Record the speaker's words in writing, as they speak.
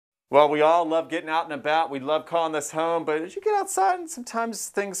Well, we all love getting out and about. We love calling this home, but as you get outside, sometimes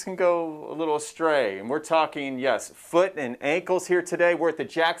things can go a little astray. And we're talking, yes, foot and ankles here today. We're at the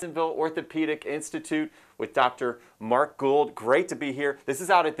Jacksonville Orthopaedic Insitute with Dr. Mark Gould. Great to be here. This is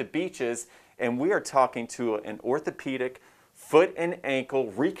out at the beaches, and we are talking to an orthopedic foot and ankle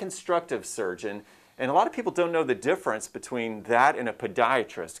reconstructive surgeon. And a lot of people don't know the difference between that and a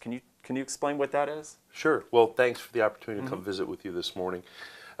podiatrist. Can you explain what that is? Sure. Well, thanks for the opportunity to come visit with you this morning.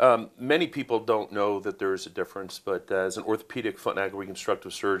 Many people don't know that there is a difference, but as an orthopedic foot and ankle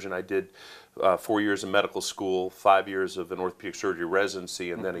reconstructive surgeon, I did 4 years of medical school, 5 years of an orthopedic surgery residency,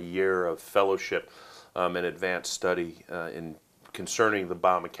 and then a year of fellowship and advanced study concerning the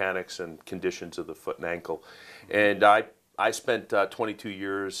biomechanics and conditions of the foot and ankle. And I spent 22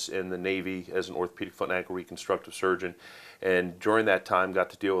 years in the Navy as an orthopedic foot and ankle reconstructive surgeon, and during that time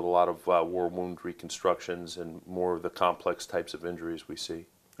got to deal with a lot of war wound reconstructions and more of the complex types of injuries we see.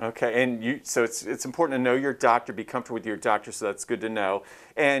 Okay, and so it's important to know your doctor, be comfortable with your doctor, so that's good to know.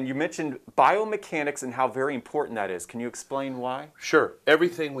 And you mentioned biomechanics and how very important that is. Can you explain why? Sure.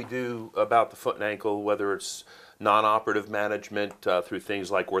 Everything we do about the foot and ankle, whether it's non-operative management through things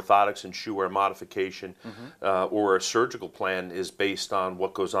like orthotics and shoe wear modification, or a surgical plan, is based on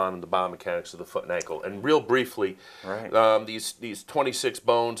what goes on in the biomechanics of the foot and ankle. And real briefly, these 26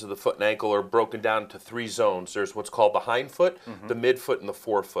 bones of the foot and ankle are broken down into 3 zones. There's what's called the hindfoot, the midfoot, and the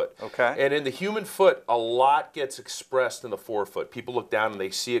forefoot. Okay. And in the human foot, a lot gets expressed in the forefoot. People look down and they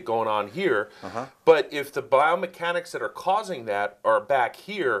see it going on here. But if the biomechanics that are causing that are back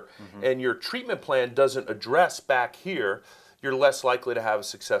here, and your treatment plan doesn't address back here, you're less likely to have a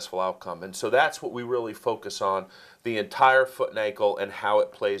successful outcome. And so that's what we really focus on, the entire foot and ankle and how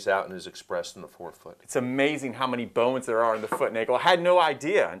it plays out and is expressed in the forefoot. It's amazing how many bones there are in the foot and ankle. I had no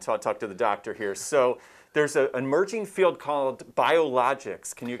idea until I talked to the doctor here. So there's an emerging field called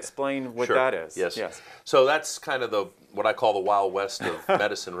biologics. Can you explain what that is? Yes. So that's kind of what I call the Wild West of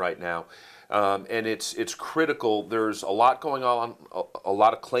medicine right now. And it's critical. There's a lot going on, a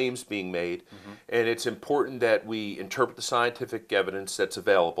lot of claims being made, and it's important that we interpret the scientific evidence that's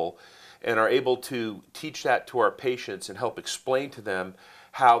available and are able to teach that to our patients and help explain to them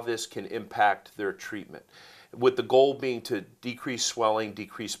how this can impact their treatment, with the goal being to decrease swelling,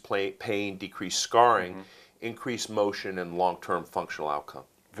 decrease pain, decrease scarring, increase motion, and long-term functional outcome.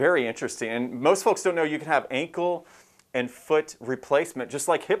 Very interesting. And most folks don't know you can have ankle and foot replacement, just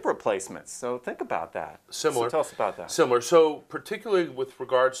like hip replacements. So think about that. Similar. So tell us about that. Similar. So particularly with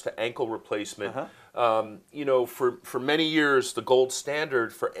regards to ankle replacement, you know, for many years, the gold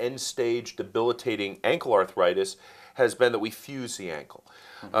standard for end-stage debilitating ankle arthritis has been that we fuse the ankle.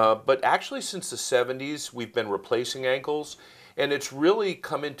 But actually since the 70s, we've been replacing ankles, and it's really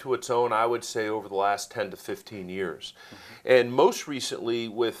come into its own, I would say, over the last 10 to 15 years. And most recently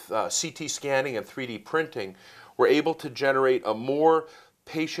with CT scanning and 3D printing, we're able to generate a more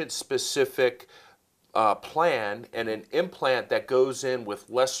patient-specific plan and an implant that goes in with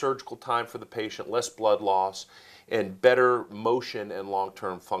less surgical time for the patient, less blood loss, and better motion and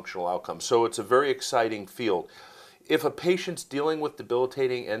long-term functional outcomes. So it's a very exciting field. If a patient's dealing with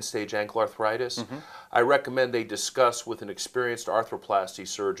debilitating end-stage ankle arthritis, I recommend they discuss with an experienced arthroplasty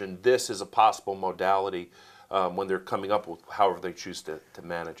surgeon this is a possible modality when they're coming up with however they choose to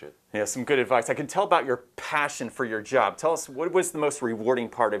manage it. Yeah, some good advice. I can tell about your passion for your job. Tell us, what was the most rewarding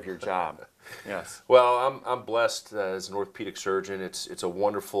part of your job? Yes. Well, I'm blessed as an orthopedic surgeon. It's a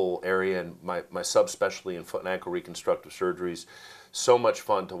wonderful area, and my subspecialty in foot and ankle reconstructive surgeries. So much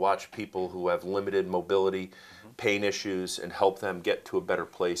fun to watch people who have limited mobility, pain issues, and help them get to a better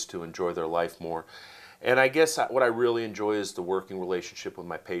place to enjoy their life more. And I guess what I really enjoy is the working relationship with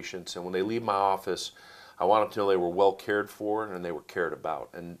my patients. And when they leave my office, I want them to know they were well cared for and they were cared about.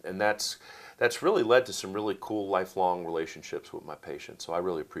 And that's really led to some really cool lifelong relationships with my patients. So I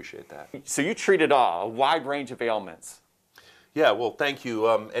really appreciate that. So you treat it all, a wide range of ailments. Yeah, well, thank you.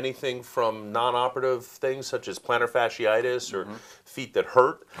 Anything from non-operative things such as plantar fasciitis or feet that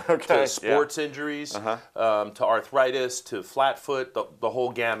hurt, to sports injuries, to arthritis, to flat foot, the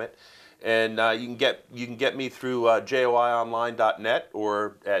whole gamut. And you can get me through joionline.net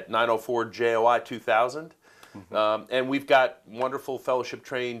or at 904-JOI-2000. And we've got wonderful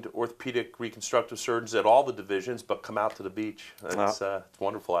fellowship-trained orthopedic reconstructive surgeons at all the divisions, but come out to the beach. It's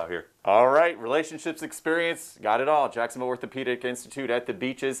wonderful out here. All right, relationships, experience, got it all. Jacksonville Orthopaedic Insitute at the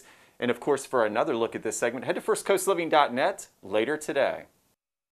beaches. And of course, for another look at this segment, head to firstcoastliving.net later today.